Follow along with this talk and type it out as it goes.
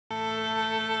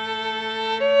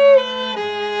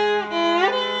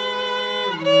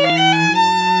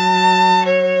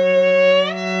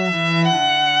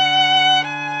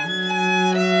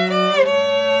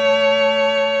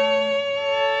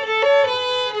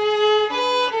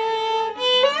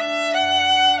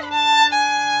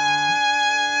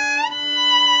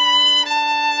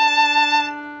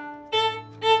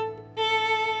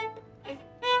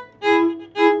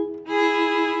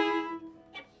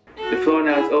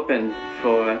open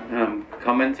for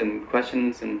comments and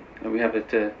questions, and we have a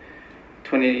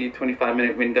 20-25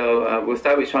 minute window. We'll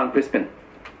start with Sean Crispin.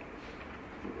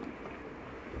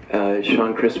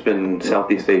 Sean Crispin,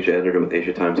 Southeast Asia editor with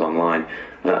Asia Times Online.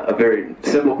 A very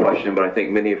simple question, but I think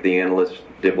many of the analysts,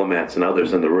 diplomats, and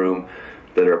others in the room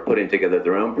that are putting together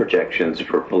their own projections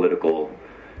for political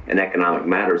and economic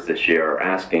matters this year are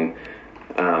asking,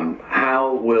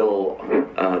 how will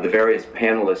the various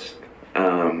panelists'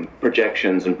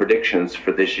 projections and predictions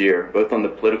for this year, both on the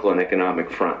political and economic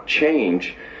front,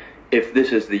 change if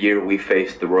this is the year we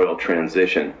face the royal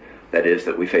transition, that is,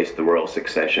 that we face the royal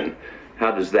succession?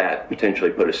 How does that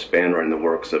potentially put a spanner in the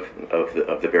works of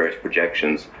the various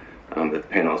projections that the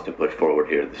panelists have put forward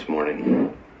here this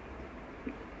morning?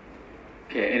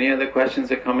 Okay, any other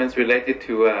questions or comments related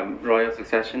to royal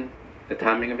succession, the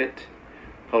timing of it?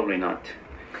 Probably not.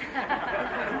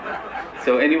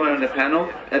 So anyone on the panel?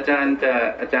 Jaran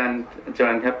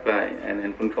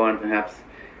and Khun Korn, perhaps.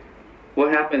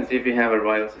 What happens if you have a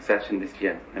royal succession this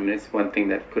year? I mean, it's one thing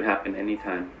that could happen any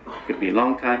time. Could be a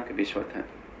long time, could be a short time.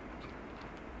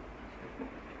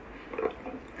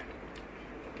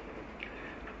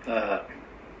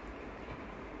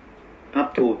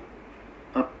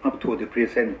 Up to the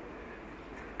present,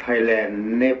 Thailand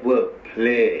never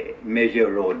play major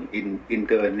role in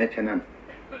international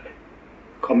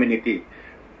community.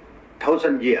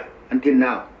 1,000 years until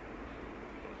now,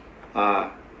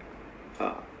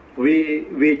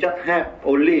 we just have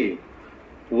only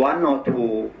one or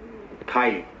two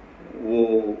Thai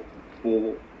who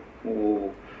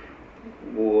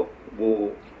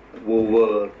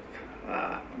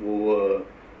were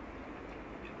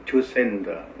chosen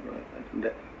the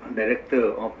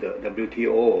director of the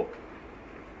WTO.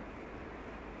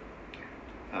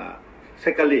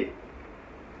 Secondly,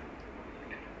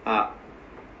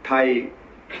 Thai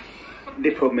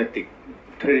diplomatic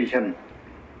tradition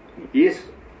is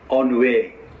on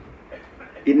way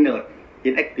inert,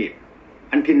 inactive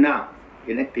until now.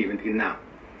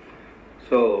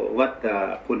 So what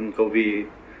Khun Kavi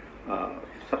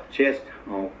suggest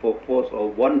or propose or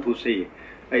want to see,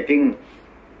 I think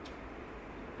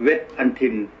wait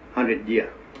until 100 years.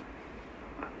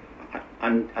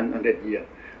 100 years.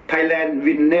 Thailand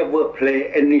will never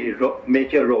play any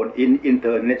major role in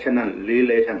international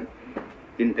relations,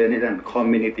 international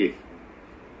community.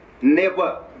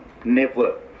 Never.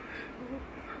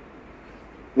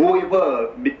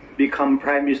 Whoever become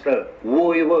prime minister,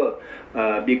 whoever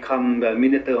become the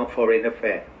minister of foreign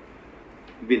affairs,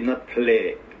 will not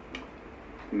play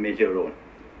major role.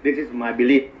 This is my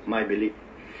belief.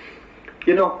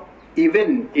 You know,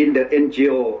 even in the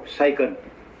NGO cycle,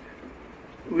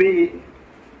 we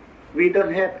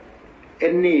don't have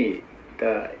any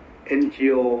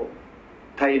NGO,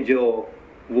 Thai NGO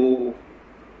who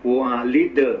are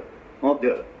leader of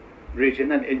the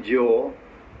regional NGO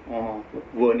or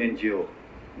world NGO.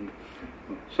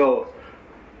 So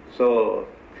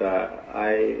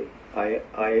I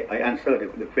answer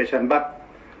the question, but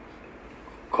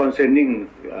concerning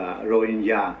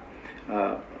Rohingya,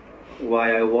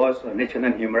 while I was a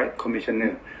National Human Rights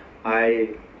Commissioner,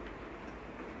 I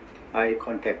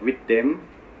contact with them,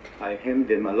 I help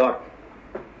them a lot,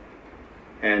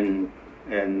 and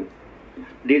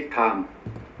this time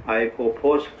I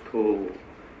propose to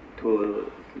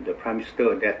the Prime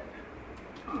Minister that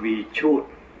we should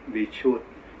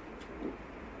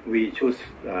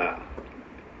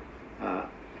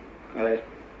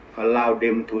allow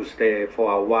them to stay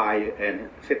for a while and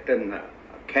set in a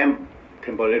camp,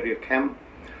 temporary camp,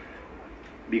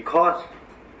 because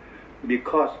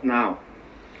now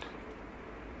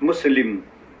Muslim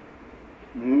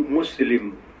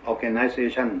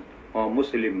organization or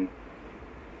Muslim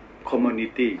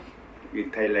community in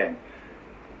Thailand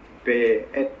pay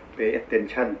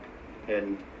attention,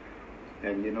 and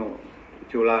you know,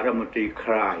 Chulalongkorn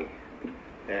cry,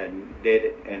 and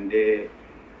they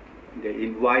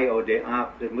invite or they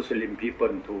ask the Muslim people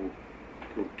to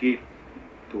keep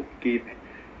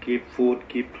food,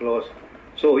 keep clothes.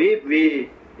 So if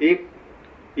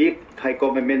Thai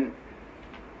government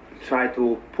try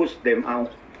to push them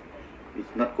out,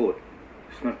 it's not good.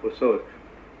 So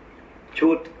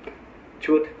should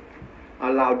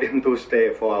allow them to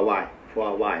stay for a while.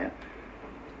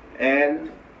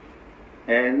 And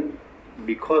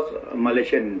because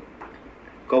Malaysian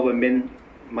government,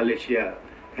 Malaysia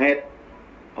had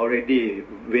already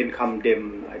welcomed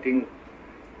them, I think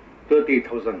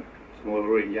 30,000 small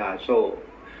Rohingya. So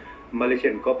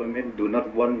Malaysian government do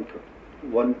not want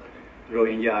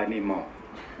Rohingya anymore.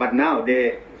 But now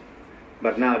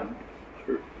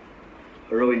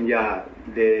Rohingya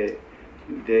they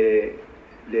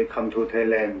they come to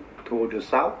Thailand to the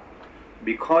south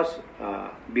because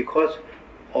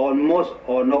almost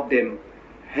all of them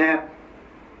have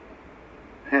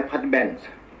husband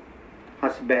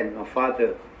or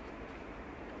father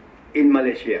in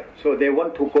Malaysia, so they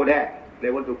want to go there.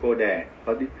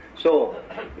 So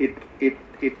it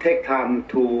takes time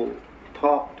to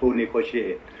talk, to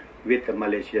negotiate with the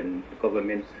Malaysian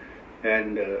government,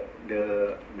 and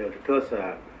the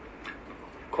third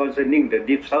concerning the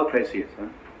deep south crisis.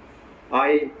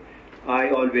 I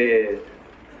always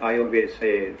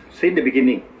say since the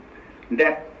beginning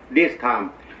that this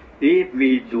time, if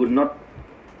we do not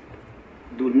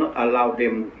allow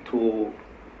them to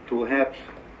have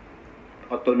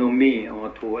autonomy or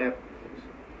to have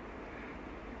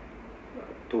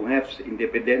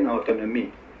independent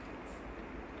autonomy,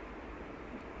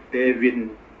 they will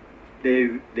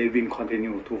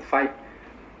continue to fight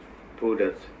to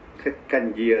the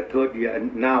second year, third year,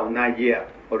 and now 9 years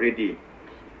already.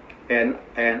 And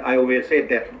I always say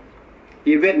that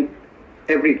even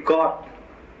every God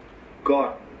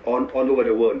all over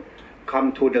the world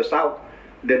come to the south,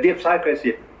 the deep south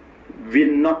crisis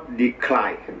will not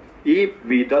decline if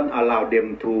we don't allow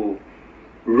them to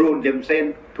rule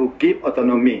themselves, to give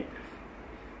autonomy.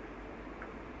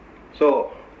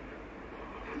 So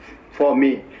for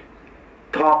me,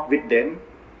 talk with them,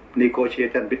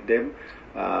 negotiation with them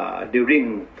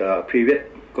during the previous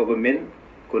government,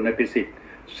 Kunapisit,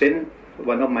 sent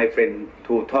one of my friends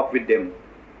to talk with them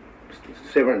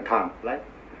several times, like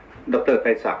Dr.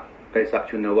 Kaisak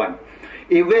Chunawan.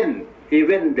 Even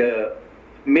the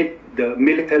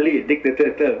military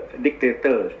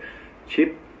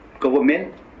dictatorship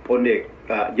government,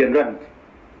 Jaran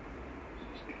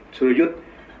Ditapichai,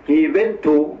 he went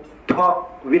to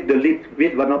talk with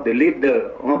one of the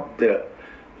leader of the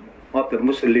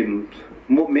Muslim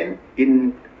movement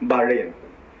in Bahrain,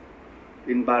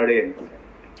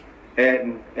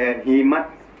 and he must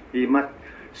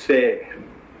say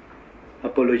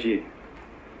apology.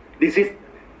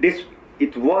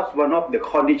 It was one of the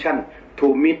conditions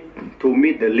to meet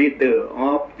the leader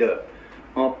of the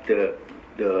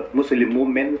Muslim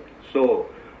movement. So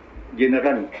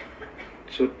General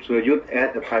Surayut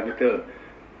as the Prime Minister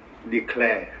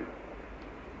declare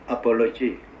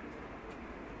apology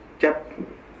just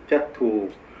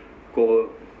to go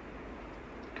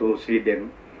to see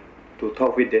them, to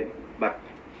talk with them, but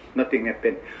nothing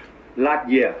happened. Last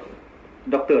year,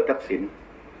 Dr. Thaksin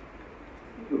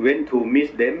went to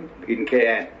meet them in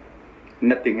KL.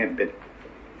 Nothing happened.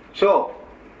 So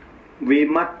we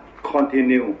must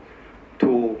continue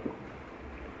to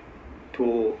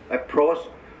approach,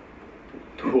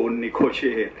 to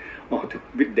negotiate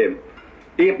with them.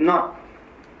 If not,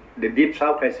 the deep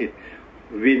south crisis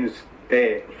will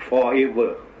stay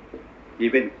forever.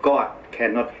 Even God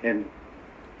cannot help.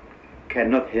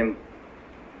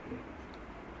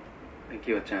 Thank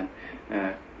you, Ajahn.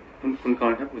 Kun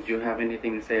Korn, would you have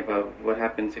anything to say about what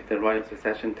happens if the royal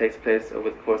succession takes place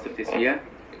over the course of this year?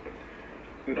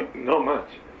 Not much.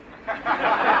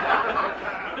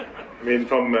 I mean,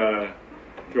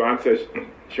 to answer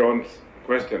Sean's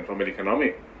question from an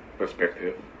economic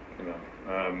perspective,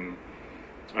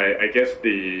 I guess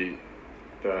the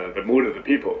mood of the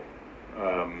people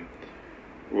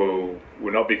will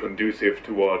not be conducive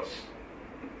towards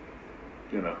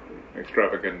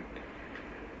extravagant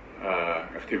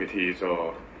activities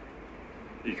or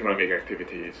economic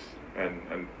activities,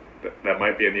 and that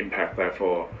might be an impact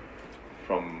therefore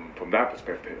from that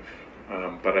perspective.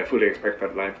 But I fully expect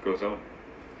that life goes on.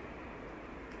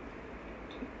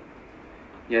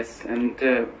 Yes, and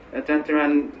Ajahn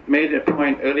Jaran made a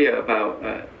point earlier about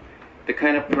the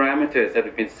kind of parameters that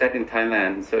have been set in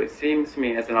Thailand. So it seems to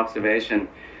me, as an observation,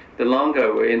 the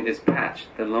longer we're in this patch,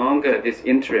 the longer this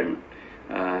interim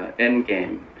end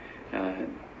game,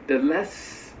 the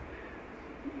less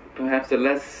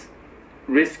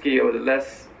risky or the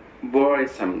less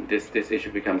worrisome this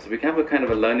issue becomes. We have a kind of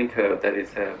a learning curve that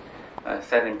is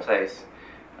set in place.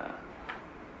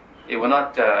 It will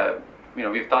not,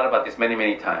 we've thought about this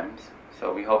many times,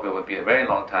 so we hope it will be a very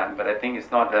long time, but I think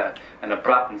it's not an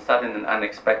abrupt and sudden and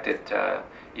unexpected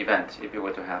event if it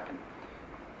were to happen.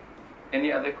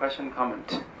 Any other question,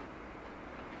 comment?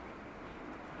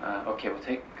 Okay, we'll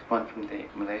take one from the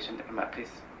Malaysian diplomat, please.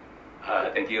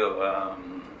 Thank you,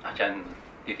 Ajahn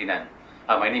Thitinan.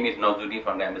 My name is Norzuddin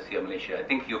from the Embassy of Malaysia. I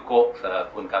think you coaxed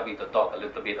Kun Kavi to talk a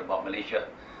little bit about Malaysia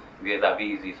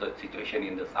vis-a-vis the situation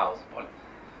in the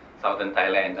southern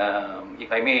Thailand.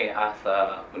 If I may ask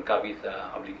Kun Kavi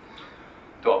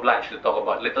to oblige to talk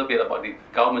about a little bit about the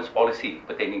government's policy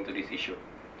pertaining to this issue.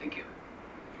 Thank you.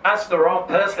 asked the wrong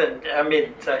person. I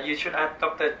mean, you should ask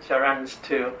Dr. Jaran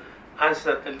to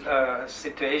answer the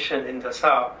situation in the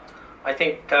south. I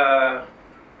think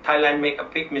Thailand made a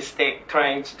big mistake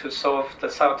trying to solve the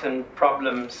southern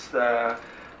problems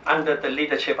under the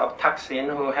leadership of Thaksin,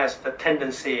 who has the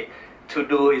tendency to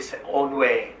do his own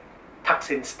way,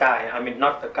 Thaksin style. I mean,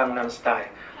 not the Gangnam style.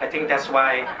 I think that's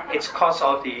why it's caused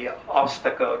all the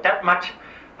obstacle. That much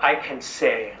I can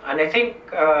say. And I think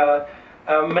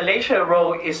Malaysia's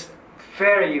role is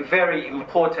very, very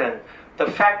important. The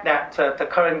fact that the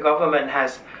current government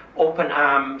has open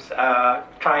arms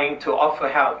trying to offer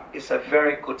help is a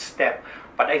very good step.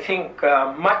 But I think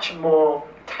much more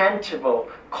tangible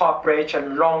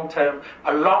cooperation long-term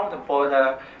along the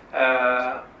border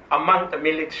among the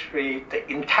military, the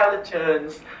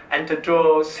intelligence, and the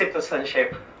dual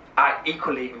citizenship are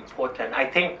equally important. I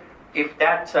think if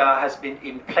that has been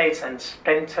in place and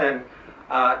strengthened,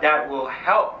 that will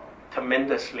help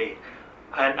tremendously.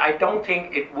 And I don't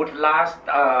think it would last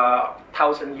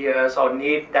 1,000 years or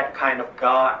need that kind of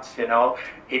gods, you know.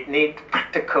 It needs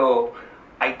practical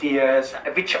ideas,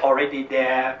 which are already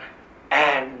there,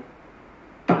 and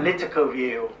political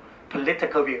view.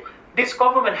 This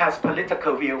government has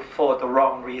political view for the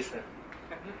wrong reason.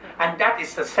 And that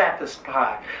is the saddest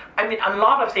part. I mean, a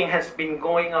lot of things has been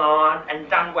going on and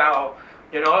done well,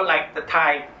 you know, like the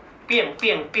Thai,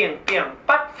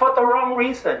 but for the wrong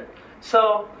reason.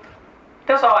 So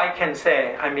that's all I can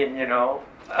say. I mean, you know,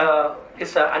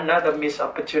 it's another missed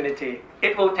opportunity.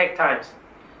 It will take time.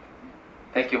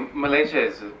 Thank you. Malaysia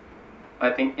is,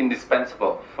 I think,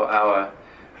 indispensable for our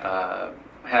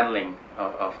handling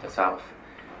of the South.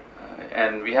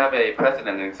 And we have a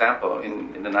precedent, an example,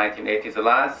 in the 1980s, the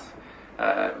last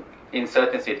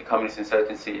insurgency, the communist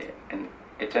insurgency, in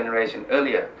a generation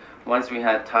earlier. Once we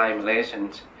had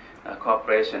Thai-Malaysian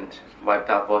cooperation, wiped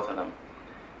out both of them.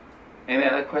 Any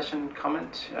other question,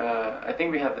 comment? I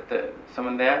think we have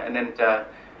someone there, and then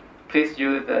please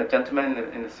you, the gentleman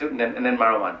in the suit, and then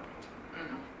Marwan.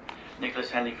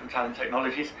 Nicholas Henley from Talent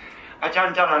Technologies.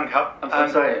 Ajahn Jalan Cup. I'm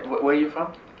sorry, where are you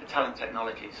from? Talent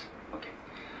Technologies. Okay.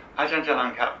 Ajahn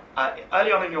Jalan Cup.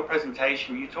 Early on in your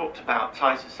presentation, you talked about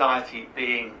Thai society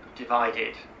being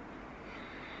divided.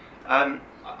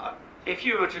 If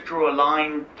you were to draw a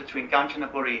line between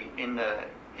Kanchanaburi in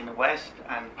the west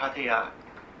and Pattaya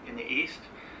in the east,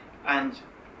 and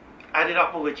added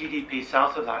up all the GDP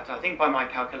south of that, I think by my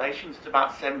calculations it's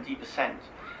about 70%,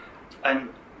 and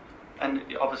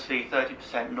obviously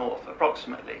 30% north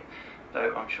approximately,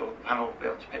 though I'm sure the panel will be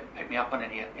able to pick me up on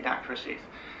any inaccuracies.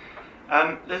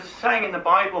 There's a saying in the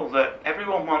Bible that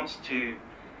everyone wants to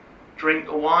drink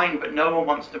the wine, but no one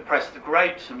wants to press the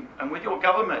grapes. And with your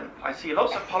government, I see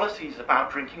lots of policies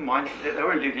about drinking wine that they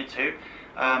were alluded to,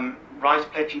 rice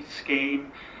pledging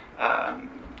scheme,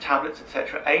 tablets,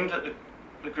 etc., aimed at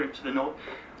the group to the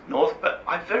north. But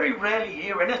I very rarely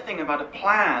hear anything about a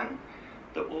plan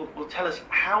that will tell us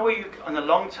how are you, in the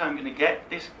long term, going to get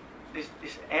this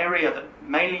area that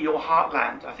mainly your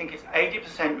heartland. I think it's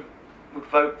 80% would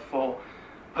vote for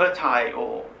Pertai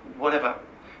or whatever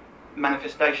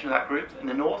manifestation of that group in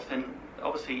the north, and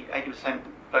obviously 80%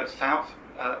 vote south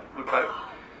would vote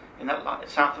in that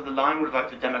south of the line would vote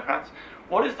for Democrats.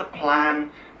 What is the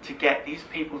plan to get these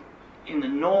people in the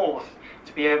north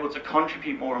to be able to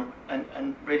contribute more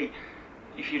and really,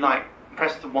 if you like,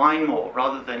 press the wine more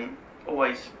rather than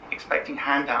always expecting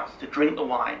handouts to drink the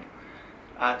wine,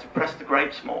 to press the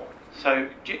grapes more? So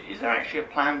is there actually a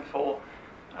plan for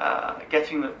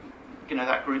getting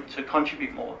that group to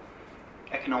contribute more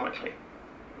economically?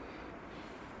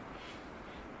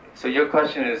 So your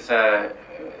question is to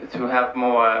have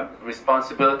more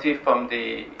responsibility from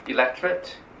the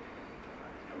electorate?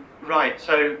 Right.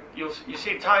 So you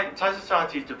see Thai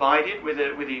society is divided with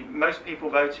most people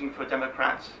voting for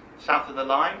Democrats south of the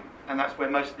line, and that's where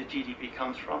most of the GDP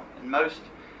comes from, and most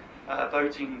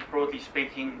voting, broadly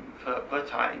speaking, for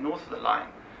Pertai north of the line.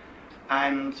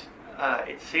 And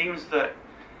it seems that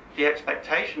the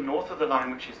expectation north of the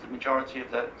line, which is the majority of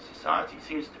the society,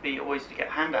 seems to be always to get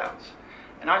handouts.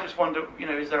 And I just wonder,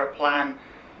 is there a plan,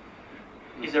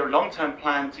 is there a long-term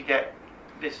plan to get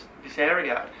this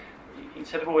area,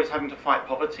 instead of always having to fight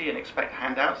poverty and expect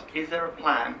handouts, is there a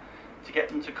plan to get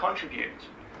them to contribute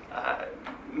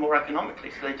more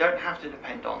economically so they don't have to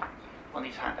depend on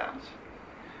these handouts?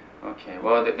 Okay,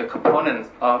 well, the components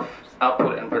of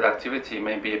output and productivity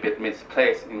may be a bit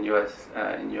misplaced in your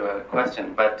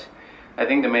question, but I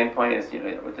think the main point is,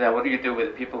 what do you do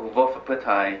with people who vote for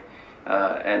Pertai,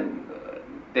 and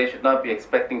they should not be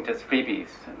expecting just freebies?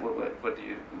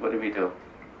 What do we do?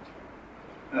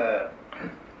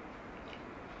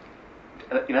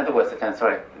 in other words, I'm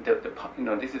sorry,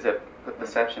 this is a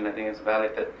perception I think is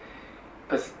valid, that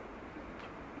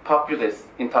populist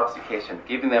intoxication,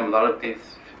 giving them a lot of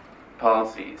these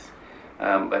policies,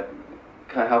 but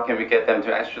how can we get them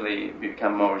to actually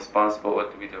become more responsible?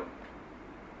 What do we do?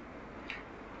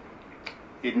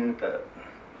 In the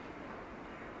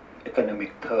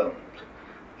economic terms,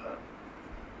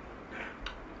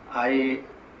 I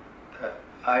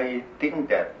think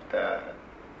that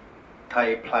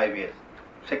Thai private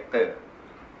sector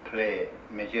play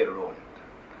major role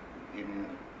in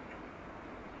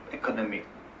economic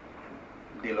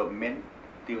development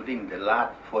during the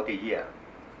last 40 years.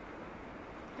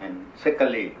 And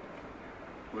secondly,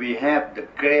 we have the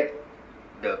great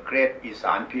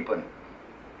Isan people.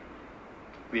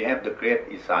 We have the great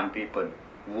Isan people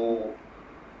who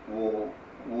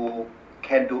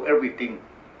can do everything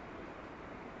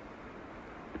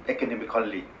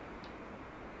economically,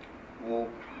 who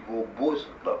boost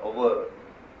our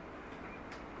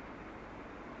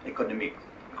economic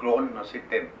growth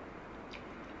system.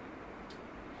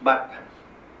 But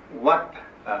what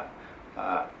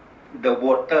the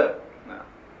voter,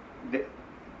 the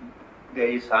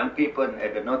Isan people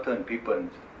and the northern people,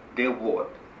 they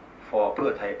vote for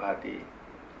Phatra Thai party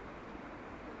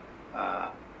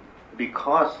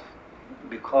because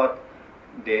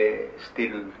they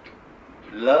still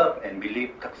love and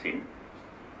believe Thaksin,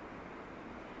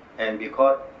 and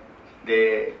because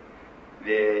they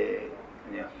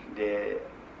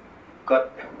got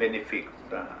benefits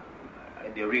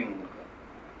during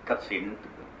Thaksin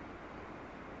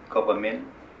government.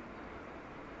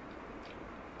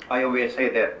 I always say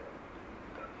that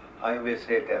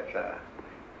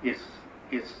it's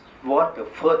what the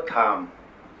first time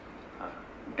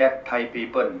that Thai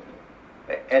people,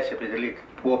 especially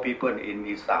poor people in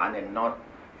Isan and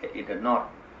in the north,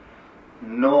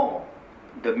 know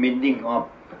the meaning of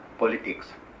politics.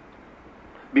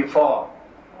 Before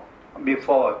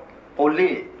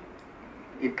only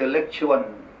intellectual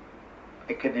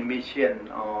academician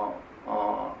or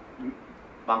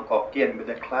Bangkokian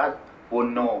middle class will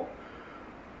know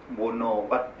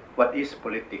what is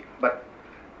politics. But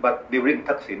during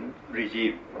Thaksin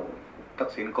regime,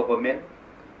 Thaksin government,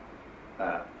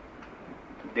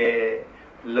 they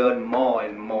learn more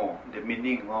and more the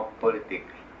meaning of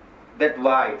politics. That's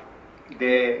why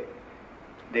they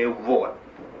vote.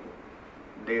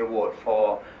 They vote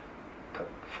for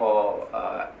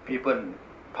People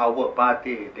Power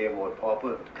Party. They vote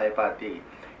for Thai Party.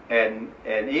 And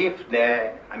if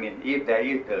there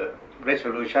is the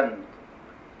dissolution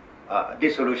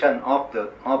of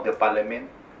the parliament,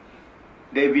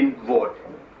 they will vote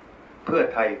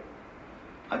Phatra Thai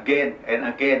again and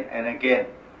again and again.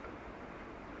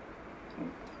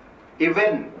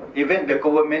 Even the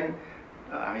government,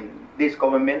 this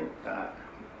government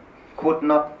could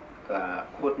not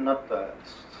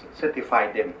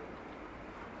certify them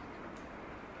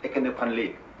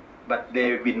economically, but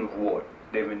they will vote.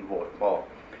 They will vote for.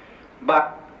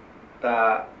 But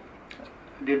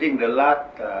during the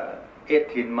last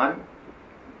 18 months,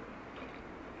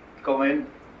 government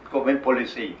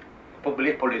policy,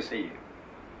 public policy,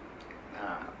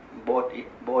 both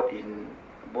in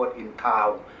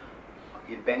town,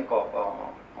 in Bangkok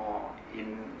or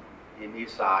in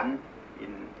Isan,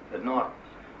 in the north,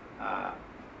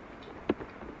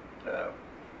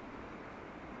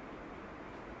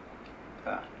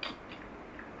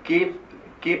 give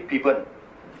people,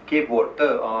 give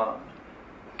voter or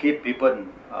give people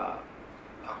a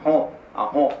hope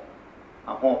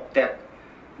that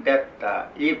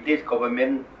if this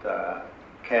government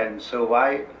can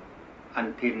survive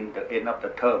until the end of the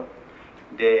term,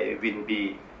 they will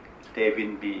be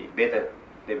better.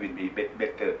 They will be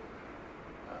better,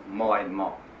 more and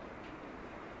more.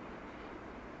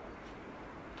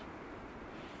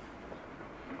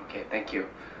 Okay, thank you.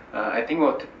 I think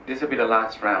this will be the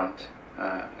last round,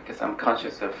 because I'm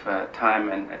conscious of time,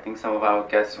 and I think some of our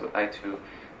guests would like to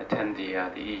attend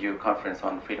the EU conference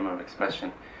on freedom of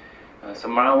expression. So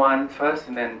Marwan first,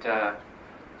 and then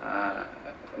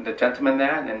the gentleman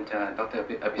there, and then Dr.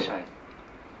 Abhishai.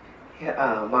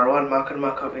 Yeah, Marwan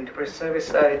Markov Interpret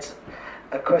Service. It's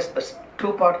a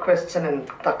two-part question, and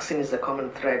Thaksin is a common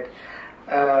thread.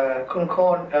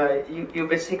 Korn, you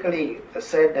basically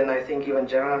said, and I think even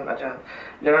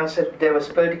Jaran said there was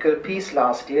political peace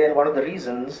last year, and one of the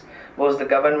reasons was the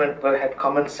government had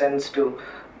common sense to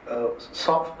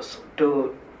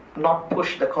not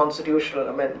push the constitutional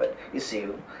amendment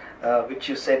issue, which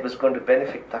you said was going to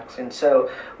benefit Thaksin. So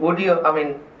would you,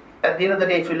 at the end of the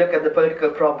day, if you look at the political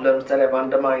problems that have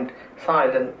undermined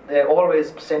Thailand, they're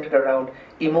always centered around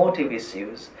emotive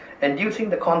issues. And do you think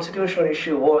the constitutional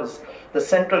issue was the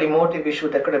central emotive issue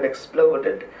that could have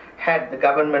exploded had the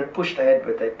government pushed ahead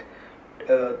with it?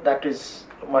 That is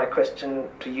my question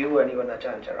to you and even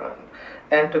Ajahn Jaran.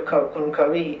 And to Kun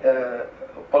Kavi,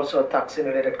 also a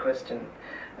Thaksin-related question.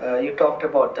 You talked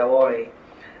about Dawai.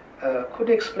 Could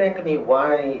you explain to me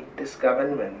why this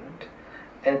government,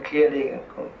 and clearly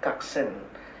Thaksin,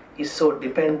 is so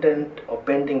dependent or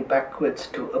bending backwards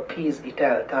to appease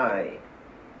Ital Thai?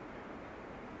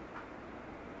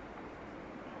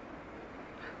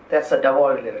 That's a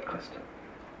Dawai-related question.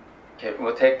 Okay,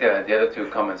 we'll take the other two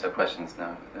comments or questions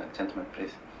now. Gentlemen,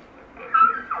 please.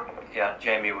 Yeah,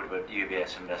 Jamie Woodward,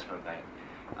 UBS Investment Bank.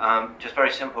 Just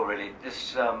very simple, really.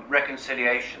 This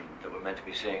reconciliation that we're meant to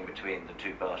be seeing between the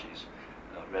two parties,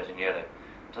 red and yellow,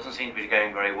 doesn't seem to be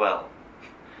going very well.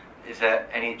 Is there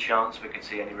any chance we could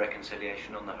see any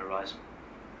reconciliation on the horizon?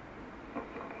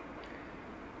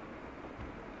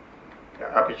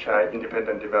 Apichai,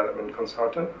 Independent Development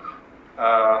Consultant.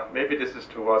 Maybe this is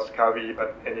towards Kavi,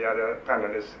 but any other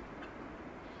panelists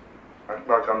are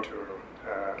welcome to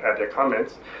add their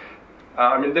comments.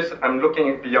 I'm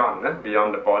looking beyond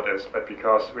the borders, but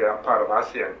because we are part of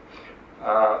ASEAN.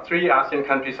 3 ASEAN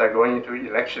countries are going into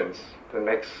elections the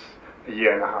next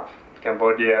year and a half.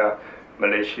 Cambodia,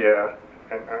 Malaysia,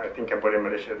 and I think Cambodia and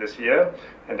Malaysia this year,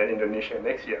 and then Indonesia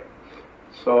next year.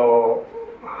 So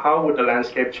how would the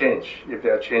landscape change if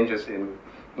there are changes in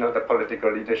the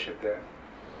political leadership there?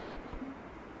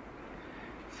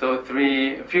 So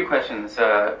a few questions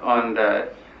on the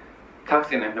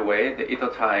Thaksin in a way, the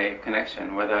Ito-Thai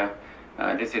connection, whether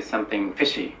this is something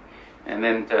fishy. And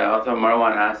then also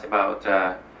Marwan asked about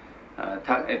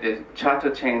the charter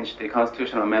change, the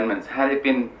constitutional amendments. Had it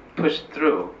been pushed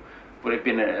through, would it have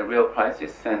been a real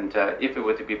crisis? And if it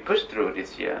were to be pushed through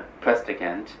this year, pressed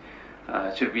against,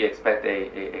 should we expect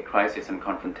a crisis and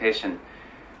confrontation?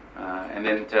 And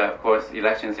then, of course,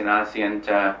 elections in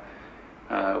ASEAN,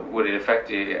 would it affect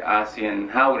the ASEAN?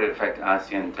 How would it affect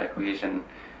ASEAN cohesion?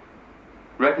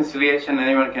 Reconciliation,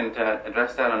 anyone can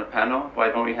address that on a panel. Why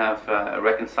don't we have a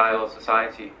reconciled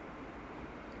society?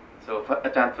 So,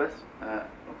 Ajahn first.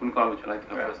 Kun Korn, would you like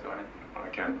to go first? Go ahead. I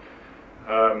can.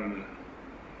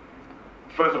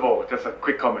 First of all, just a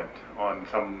quick comment on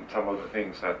some of the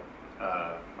things that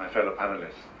my fellow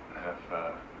panelists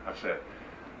have said.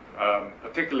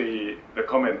 Particularly the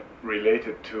comment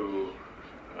related to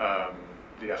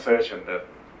the assertion that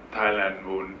Thailand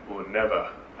will never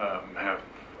have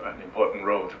an important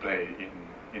role to play in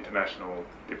international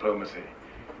diplomacy.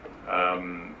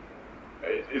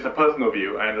 It's a personal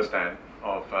view, I understand,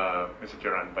 of Mr.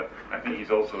 Jaran, but I think he's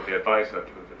also the advisor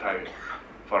to the Thai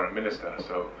foreign minister,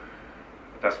 so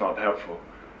that's not helpful.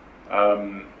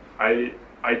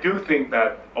 I do think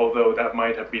that although that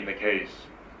might have been the case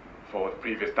for the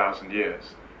previous 1,000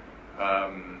 years,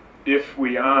 if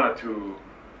we are to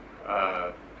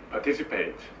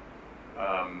participate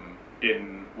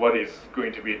in what is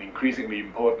going to be an increasingly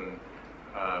important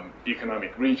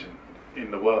economic region in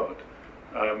the world,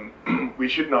 we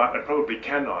should not and probably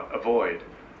cannot avoid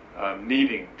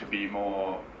needing to be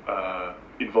more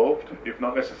involved, if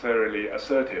not necessarily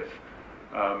assertive,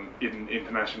 in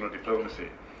international diplomacy.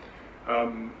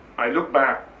 I look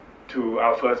back to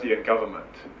our first year in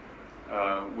government.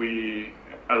 We,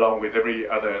 along with every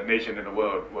other nation in the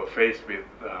world, were faced with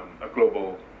a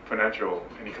global financial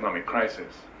and economic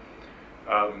crisis.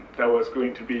 There was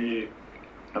going to be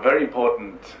a very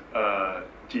important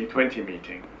G20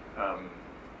 meeting,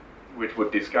 which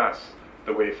would discuss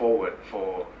the way forward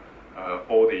for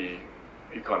all the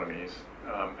economies,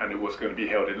 and it was going to be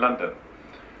held in London.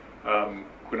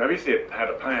 Kunavisit had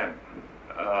a plan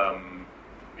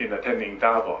in attending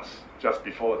Davos just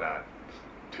before that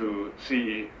to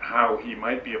see how he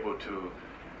might be able to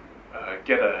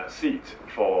get a seat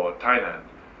for Thailand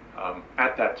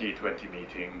at that G20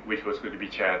 meeting, which was going to be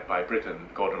chaired by Britain,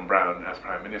 Gordon Brown as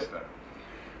Prime Minister.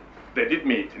 They did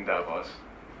meet in Davos,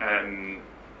 and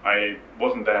I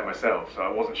wasn't there myself, so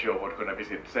I wasn't sure what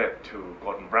Kunavisit said to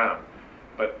Gordon Brown,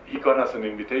 but he got us an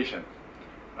invitation.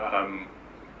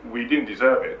 We didn't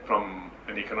deserve it from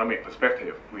an economic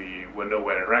perspective. We were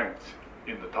nowhere ranked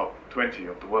in the top 20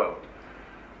 of the world.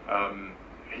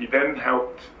 He then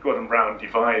helped Gordon Brown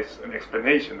devise an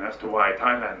explanation as to why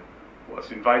Thailand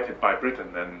was invited by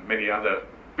Britain and many other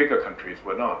bigger countries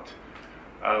were not.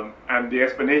 And the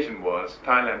explanation was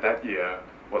Thailand that year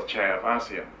was chair of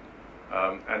ASEAN,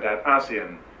 and that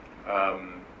ASEAN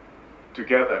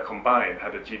together combined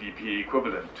had a GDP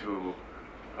equivalent to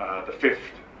the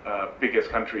 5th biggest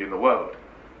country in the world,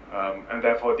 and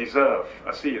therefore deserve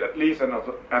a seat, at least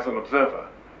as an observer,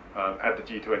 at the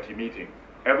G20 meeting.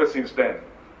 Ever since then,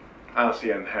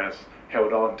 ASEAN has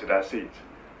held on to that seat.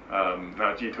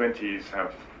 Now G20s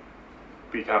have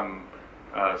become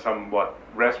somewhat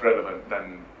less relevant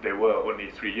than they were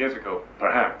only 3 years ago,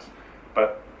 perhaps.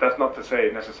 But that's not to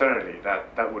say necessarily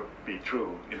that that would be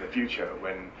true in the future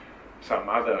when some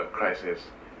other crisis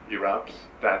erupts,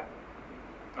 that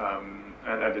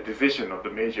and the decision of the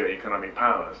major economic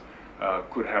powers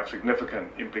could have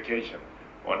significant implication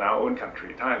on our own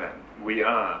country, Thailand. We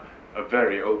are a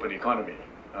very open economy.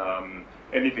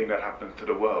 Anything that happens to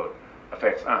the world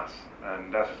affects us,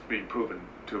 and that has been proven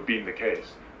to have been the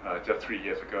case just 3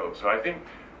 years ago. So I think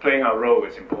playing our role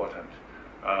is important.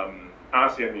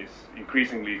 ASEAN is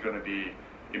increasingly going to be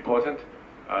important,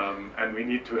 and we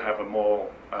need to have a more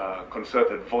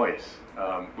concerted voice,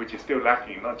 which is still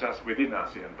lacking, not just within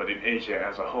ASEAN, but in Asia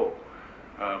as a whole.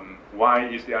 Why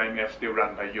is the IMF still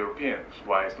run by Europeans?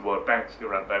 Why is the World Bank still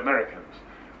run by Americans?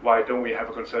 Why don't we have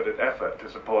a concerted effort to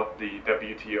support the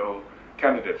WTO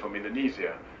candidate from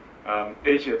Indonesia?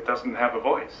 Asia doesn't have a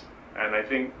voice, and I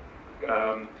think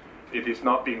it is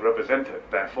not being represented,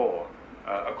 therefore,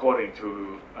 according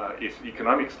to its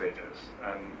economic status,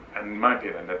 and in my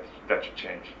opinion, that should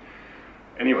change.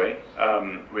 Anyway,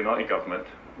 we're not in government,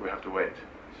 we have to wait.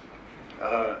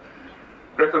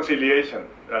 Reconciliation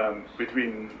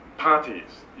between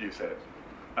parties, you said.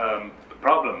 The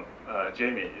problem,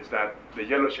 Jamie, is that the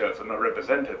yellow shirts are not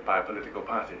represented by a political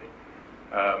party.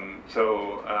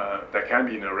 So there can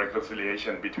be no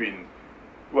reconciliation between,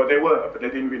 well, they were, but they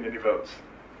didn't win any votes.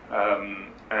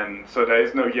 And so there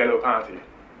is no yellow party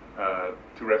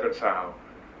to reconcile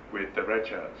with the red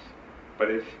shirts. But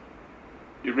if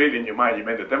you really in your mind you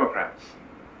meant the Democrats,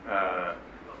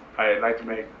 I'd like to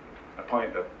make a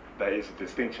point that there is a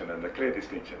distinction, and a clear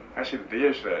distinction. Actually, the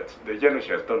yellow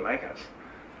shirts don't like us.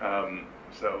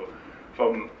 So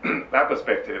from that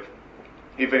perspective,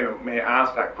 if I may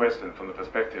ask that question from the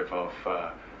perspective of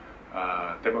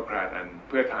Democrat and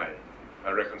Pheu Thai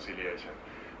reconciliation,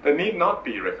 there need not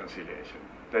be reconciliation.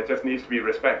 There just needs to be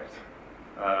respect.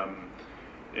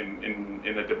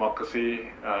 In a democracy,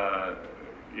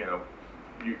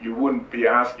 you wouldn't be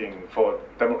asking for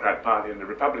the Democrat Party and the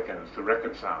Republicans to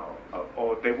reconcile,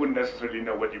 or they wouldn't necessarily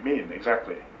know what you mean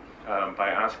exactly by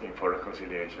asking for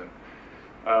reconciliation.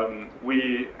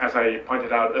 We, as I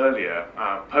pointed out earlier,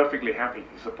 are perfectly happy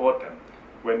to support them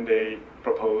when they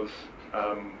propose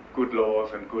good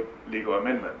laws and good legal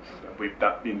amendments. We've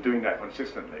been doing that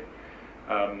consistently.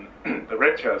 The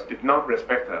red shirts did not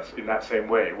respect us in that same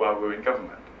way while we were in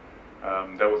government.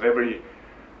 There was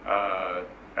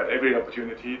at every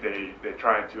opportunity they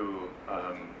tried to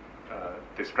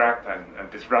distract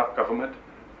and disrupt government,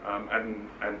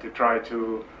 and to try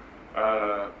to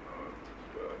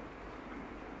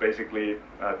basically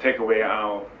take away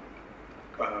our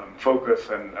focus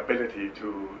and ability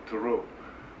to rule.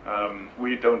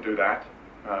 We don't do that.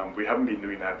 We haven't been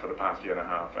doing that for the past year and a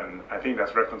half, and I think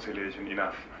that's reconciliation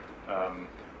enough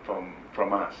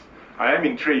from us. I am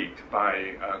intrigued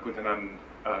by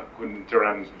Kun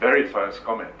Jaran's very first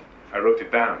comment. I wrote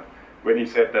it down when he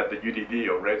said that the UDD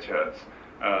or red shirts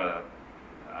are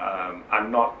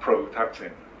not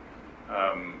pro-Thaksin.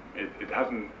 It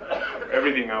hasn't.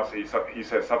 Everything else he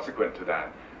said subsequent to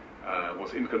that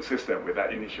was inconsistent with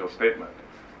that initial statement.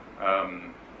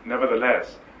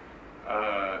 Nevertheless,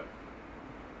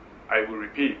 I will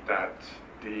repeat that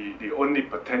the only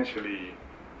potentially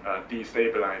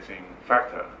destabilizing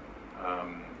factor,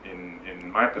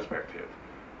 in my perspective,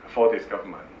 for this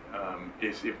government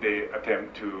is if they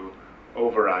attempt to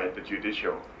override the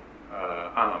judicial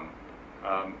arm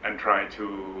and try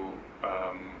to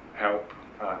help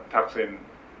Thaksin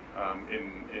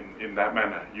in that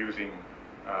manner, using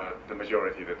the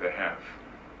majority that they have.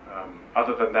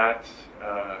 Other than that,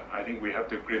 I think we have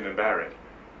to grin and bear it,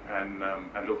 and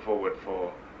look forward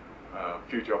for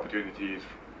future opportunities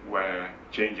where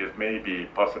changes may be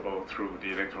possible through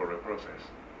the electoral process.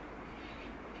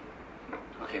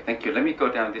 Okay, thank you. Let me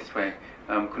go down this way.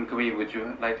 Kun Kavi, would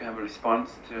you like to have a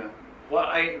response to? Well,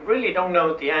 I really don't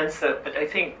know the answer, but I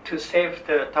think to save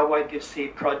the Tawai Deep Sea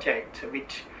project,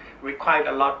 which required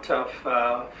a lot of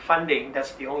funding,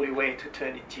 that's the only way to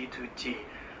turn it G2G.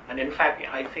 And in fact,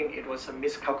 I think it was a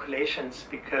miscalculations,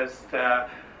 because the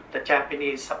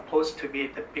Japanese, supposed to be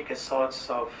the biggest source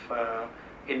of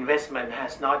investment,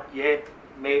 has not yet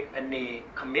made any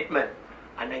commitment.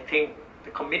 And I think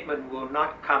the commitment will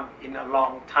not come in a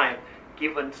long time,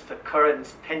 given the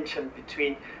current tension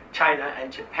between China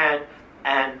and Japan,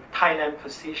 and Thailand's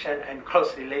position and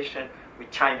close relation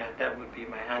with China. That would be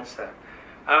my answer.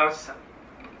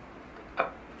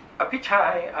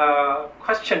 Apichai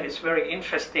question is very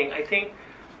interesting. I think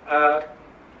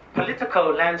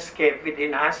political landscape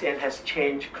within ASEAN has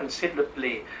changed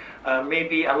considerably.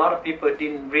 Maybe a lot of people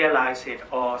didn't realize it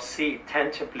or see it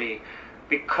tangibly,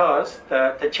 because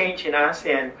the change in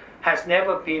ASEAN has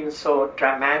never been so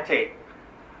dramatic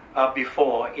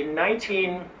before. In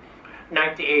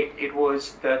 1998, it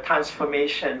was the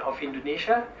transformation of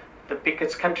Indonesia, the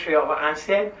biggest country of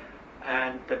ASEAN,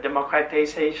 and the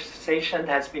democratization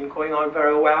has been going on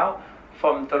very well.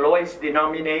 From the lowest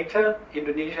denominator,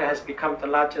 Indonesia has become the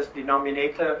largest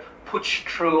denominator, pushed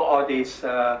through all these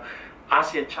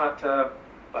ASEAN Charter,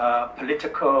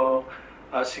 political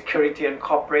security and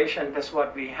cooperation. That's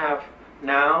what we have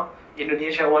now.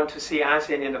 Indonesia wants to see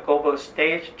ASEAN in the global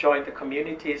stage, join the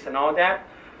communities and all that.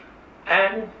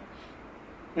 And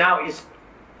now it's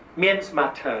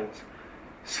Myanmar's turn.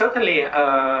 Certainly,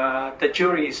 the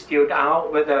jury is still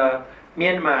out whether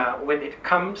Myanmar, when it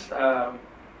comes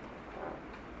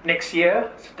next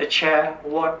year, the chair,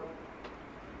 what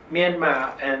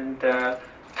Myanmar and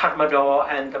Tatmadaw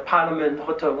and the parliament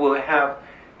will have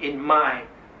in mind.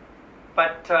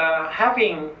 But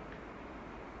having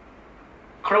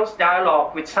close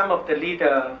dialogue with some of the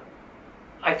leaders,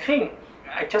 I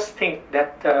just think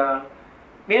that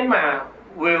Myanmar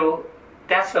will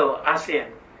dazzle ASEAN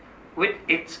with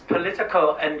its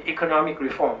political and economic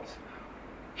reforms.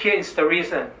 Here is the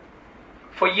reason.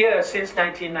 For years, since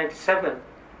 1997,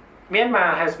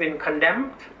 Myanmar has been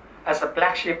condemned as a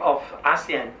black sheep of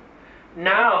ASEAN.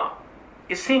 Now,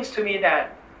 it seems to me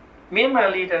that Myanmar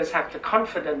leaders have the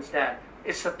confidence that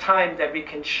it's a time that we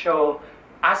can show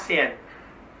ASEAN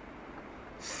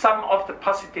some of the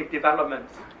positive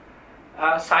developments.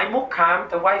 Sai Muk Kam,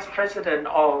 the vice president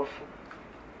of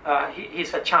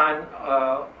he's a Chan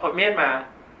of Myanmar,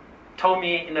 told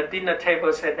me in a dinner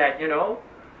table, said that,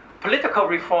 political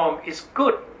reform is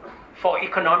good for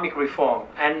economic reform.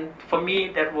 And for me,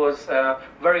 that was a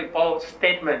very bold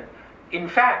statement. In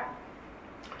fact,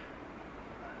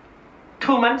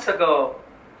 2 months ago,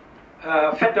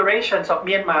 federations of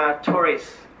Myanmar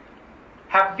tourists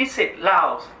have visited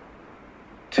Laos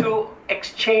to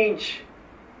exchange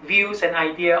views and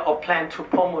ideas or plan to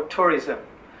promote tourism.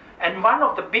 And one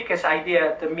of the biggest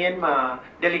ideas the Myanmar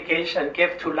delegation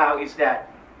gave to Laos is that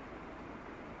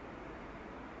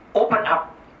open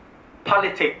up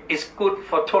politics is good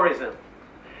for tourism.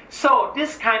 So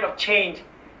this kind of change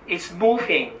is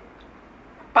moving,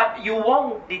 but you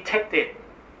won't detect it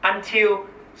until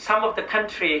some of the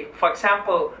country, for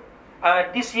example,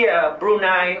 this year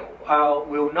Brunei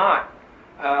will not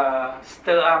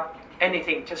stir up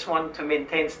anything, just want to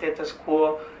maintain status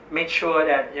quo, make sure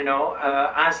that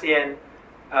ASEAN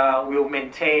will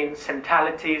maintain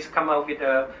centralities, come out with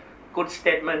a good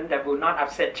statement that will not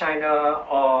upset China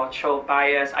or show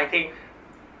bias. I think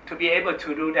to be able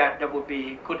to do that, that would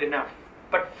be good enough.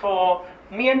 But for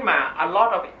Myanmar, a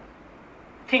lot of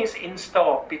things in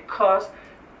store, because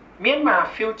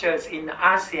Myanmar futures in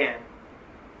ASEAN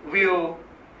will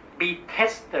be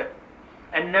tested.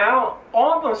 And now,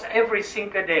 almost every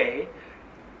single day,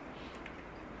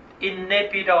 in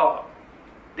Naypyidaw,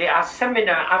 there are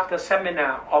seminar after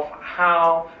seminar of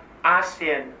how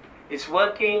ASEAN is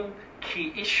working,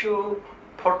 key issue,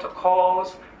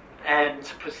 protocols, and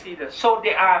procedures. So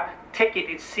they are taking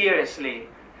it seriously.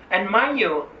 And mind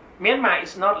you, Myanmar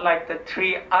is not like the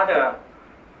 3 other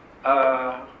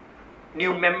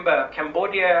new member,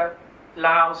 Cambodia,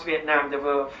 Laos, Vietnam. They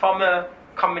were former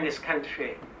communist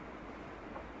country.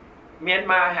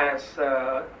 Myanmar has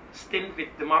stint with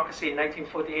democracy in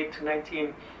 1948 to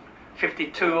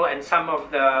 1952, and some of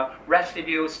the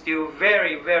residues still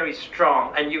very, very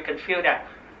strong, and you can feel that.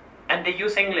 And they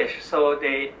use English, so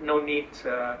they no need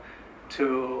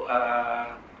to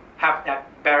have that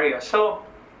barrier. So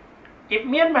if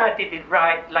Myanmar did it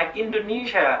right, like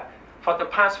Indonesia for the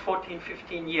past 14,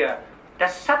 15 years,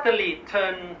 that suddenly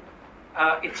turned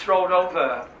its role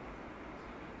over,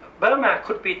 Burma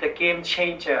could be the game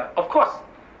changer. Of course,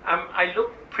 I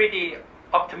look pretty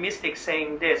optimistic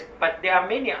saying this, but there are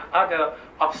many other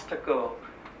obstacles.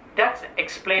 That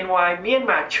explains why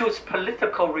Myanmar chose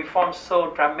political reform so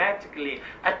dramatically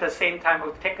at the same time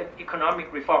of taking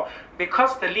economic reform,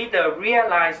 because the leader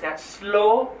realized that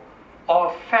slow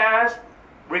or fast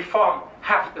reform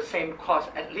have the same cost,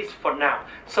 at least for now.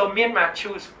 So Myanmar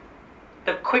chose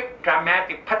the quick,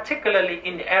 dramatic, particularly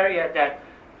in the area that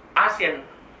ASEAN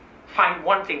find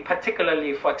wanting,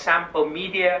 particularly, for example,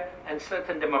 media and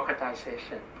certain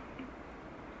democratization.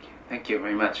 Thank you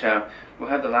very much. We'll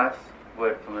have the last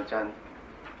word from Ajahn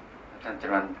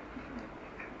Jaran.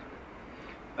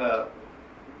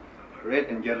 Red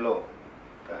and yellow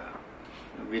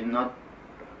will not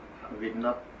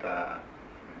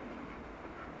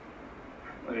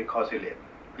reconcile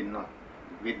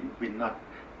will not,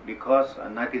 because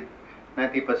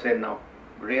 90% of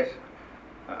race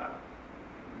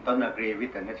don't agree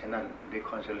with the national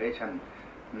reconciliation.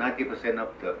 90% of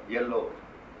the yellow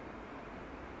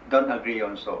don't agree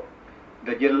also.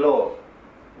 The yellow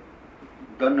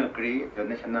don't agree the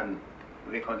national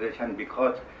reconciliation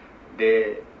because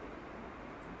they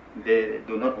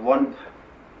do not want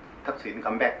Thaksin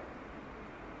come back,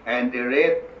 and the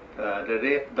red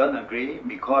don't agree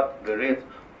because the red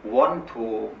want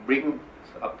to bring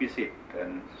Abhisit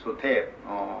and Suthep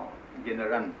or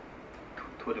Jaran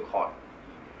to the court.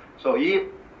 So if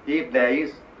there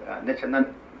is national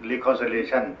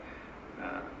reconciliation,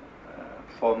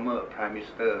 former Prime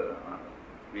Minister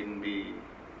will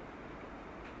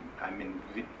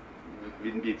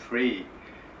be free,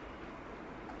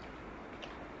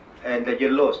 and the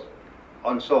yellows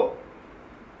also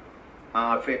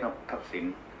are afraid of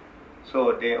Thaksin,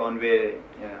 so they always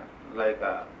like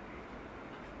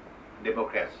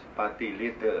Democrats party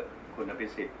leader Kun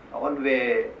Abhisit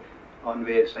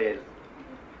always says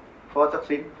for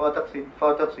Thaksin, for Thaksin,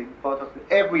 for Thaksin, for Thaksin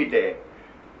every day.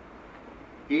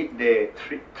 Each day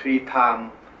three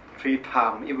times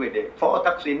every day. For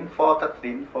Thaksin, for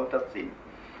Thaksin, for Thaksin.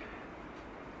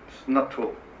 It's not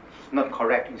true. It's not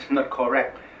correct. It's not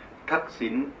correct.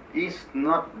 Thaksin is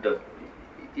not the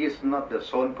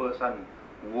sole person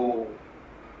who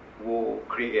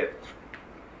create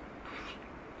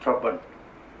trouble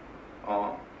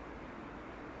or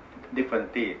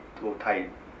difficulty to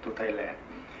Thailand.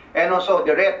 And also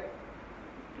the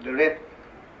red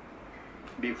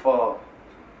before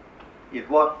it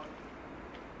was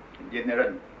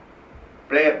general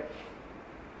blame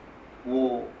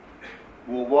who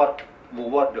was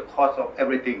the cause of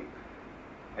everything,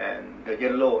 and the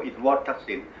yellow it was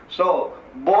Thaksin. So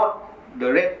both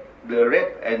the red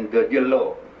and the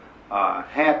yellow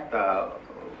had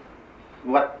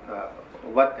what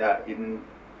in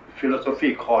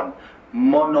philosophy called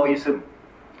monoism.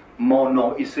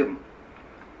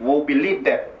 Who believe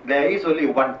that there is only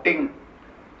one thing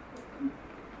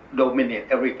dominate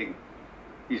everything.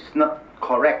 It's not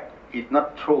correct. It's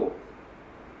not true.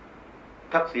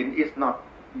 Thaksin is not.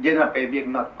 General Pabiak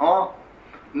not. Or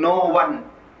no one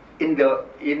in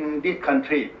this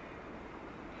country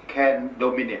can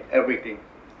dominate everything.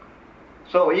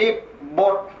 So if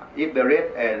the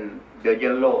red and the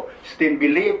yellow still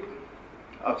believe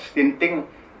or still think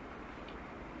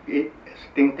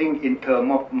in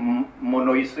terms of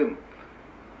monoism,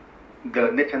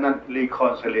 the national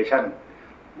reconciliation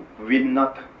will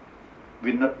not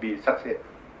be success,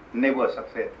 never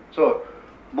success. So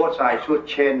both sides should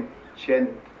change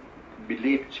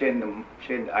belief, change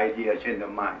the idea, change the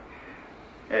mind,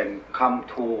 and come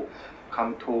to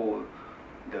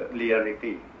the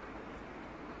reality.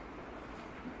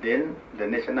 Then the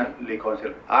national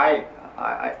reconciliation. I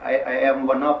am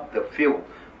one of the few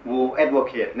who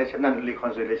advocate national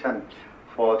reconciliation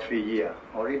for 3 years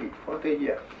already, for 3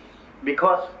 years,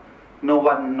 because no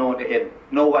one know the end.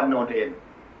 No one know the end.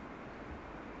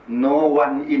 No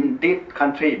one in this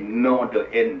country know the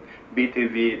end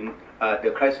between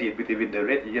the crisis between the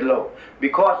red and yellow,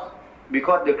 because the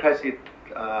crisis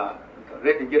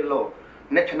red and yellow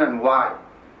nationwide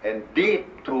and deep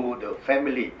to the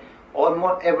family.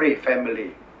 Almost every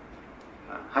family,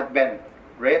 husband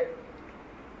red,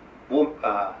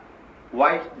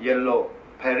 white yellow,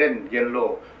 parent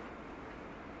yellow,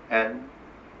 and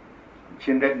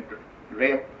children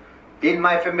red. In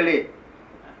my family,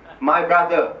 my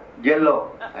brother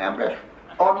yellow, I am red.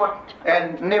 Almost,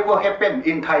 and never happened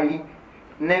in Thai.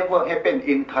 Never happened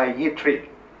in Thai history.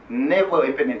 Never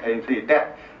happened in Thai history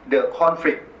that the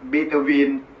conflict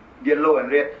between yellow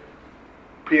and red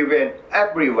prevent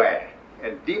everywhere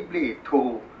and deeply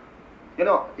to,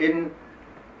 in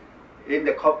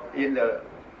the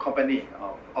company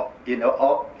in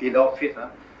office.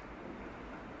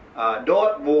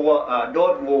 Those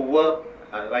who work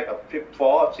like a fifth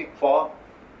floor, sixth floor,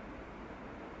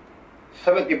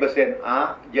 70%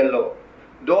 are yellow.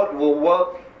 Those who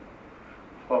work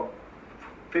from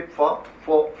fifth floor,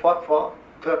 fourth floor,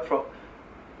 third floor,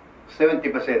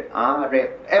 70% are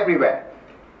red everywhere.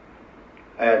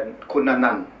 And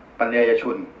Kunanan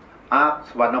Panyayachun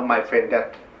asked one of my friends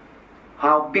that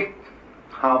how big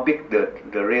the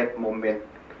red movement,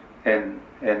 and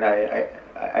I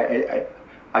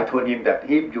told him that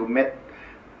if you met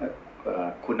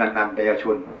Kunanan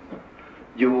Panyayachun,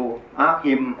 you ask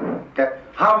him that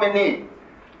how many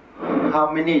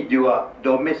your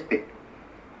domestic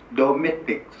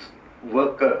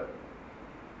worker.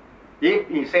 If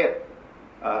he said,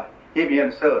 if he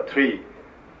answered 3,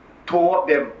 2 of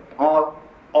them, all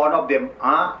of them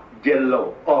are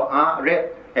yellow, or are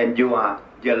red and you are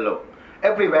yellow.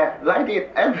 Everywhere, like this,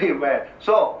 everywhere.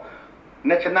 So,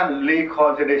 national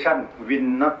reconciliation will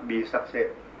not be success.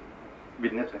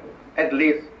 At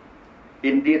least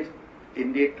in this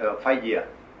 5 years.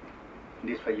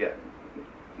 This 5 years,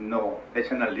 no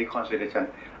national reconciliation.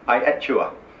 I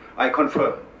assure, I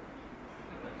confirm.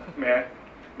 May I?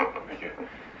 Thank you.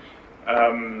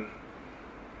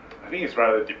 I think it's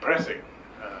rather depressing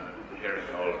hearing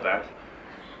all of that.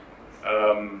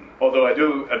 Although I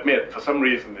do admit, for some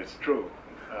reason, it's true.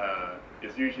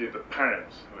 It's usually the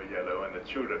parents who are yellow and the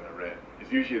children are red.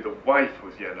 It's usually the wife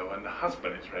who's yellow and the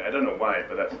husband is red. I don't know why,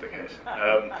 but that's the case.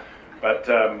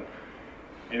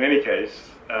 In any case,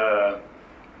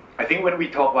 I think when we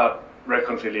talk about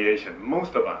reconciliation,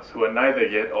 most of us who are neither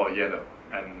red or yellow,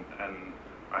 and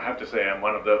I have to say I'm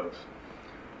one of those,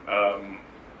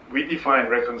 we define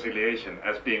reconciliation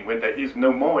as being when there is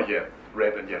no more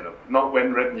red and yellow, not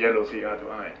when red and yellow see eye to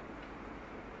eye.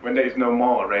 When there is no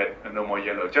more red and no more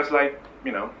yellow, just like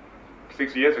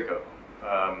 6 years ago.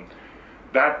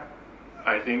 That,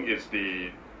 I think, is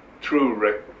the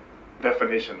true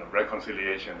definition of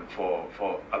reconciliation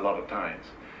for a lot of times.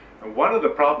 And one of the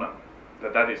problems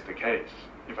that is the case,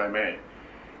 if I may,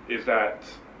 is that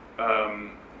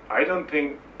I don't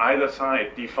think either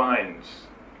side defines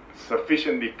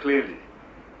sufficiently clearly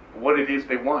what it is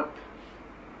they want.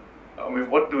 I mean,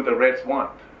 what do the Reds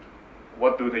want?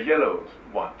 What do the Yellows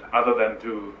want, other than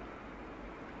to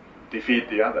defeat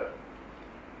the other?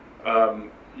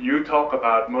 You talk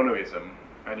about monoism,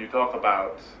 and you talk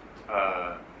about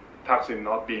Thaksin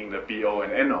not being the be-all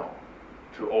and end-all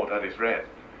to all that is red.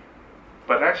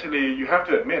 But actually, you have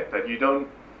to admit that you don't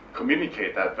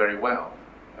communicate that very well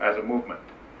as a movement,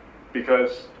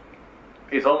 because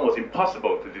it's almost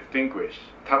impossible to distinguish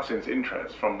Thaksin's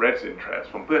interest from Red's interest,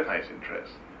 from Pheu Thai's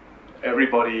interest.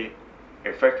 Everybody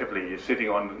effectively is sitting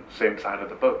on the same side of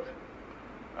the boat.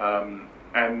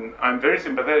 And I'm very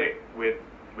sympathetic with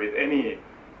any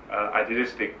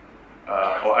idealistic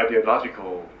or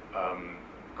ideological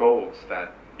goals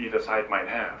that either side might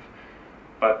have.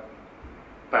 But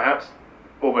perhaps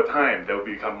over time they will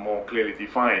become more clearly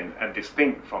defined and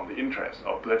distinct from the interests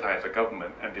of Pheu Thai as a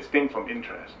government and distinct from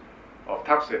interests of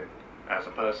Thaksin as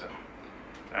a person.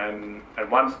 And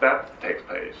once that takes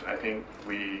place, I think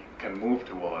we can move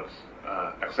towards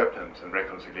acceptance and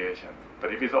reconciliation.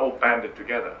 But if it's all banded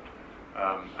together,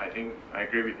 I think I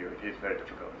agree with you, it is very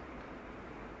difficult.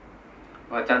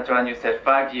 Well, Jaran, you said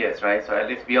 5 years, right? So at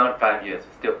least beyond 5 years,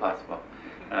 it's still possible.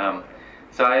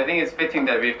 So I think it's fitting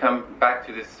that we've come back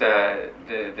to this,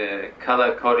 the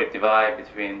color-coded divide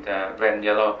between red and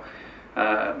yellow.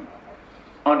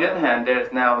 On the other hand,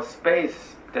 there's now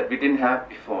space that we didn't have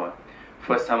before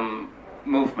for some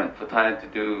movement, for Thailand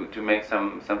to make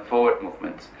some forward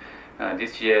movements.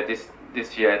 This year,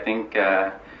 I think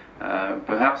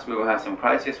perhaps we will have some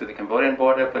crisis with the Cambodian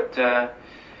border, but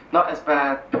not as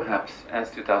bad, perhaps,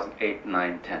 as 2008,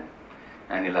 9, 10,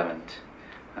 and 11.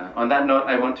 On that note,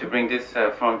 I want to bring this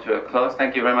forum to a close.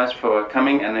 Thank you very much for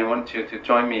coming, and I want you to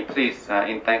join me, please,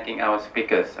 in thanking our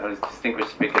speakers, our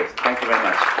distinguished speakers. Thank you very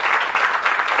much.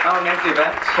 Our next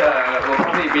event will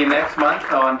probably be next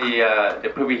month on the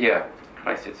Privy Here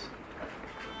crisis.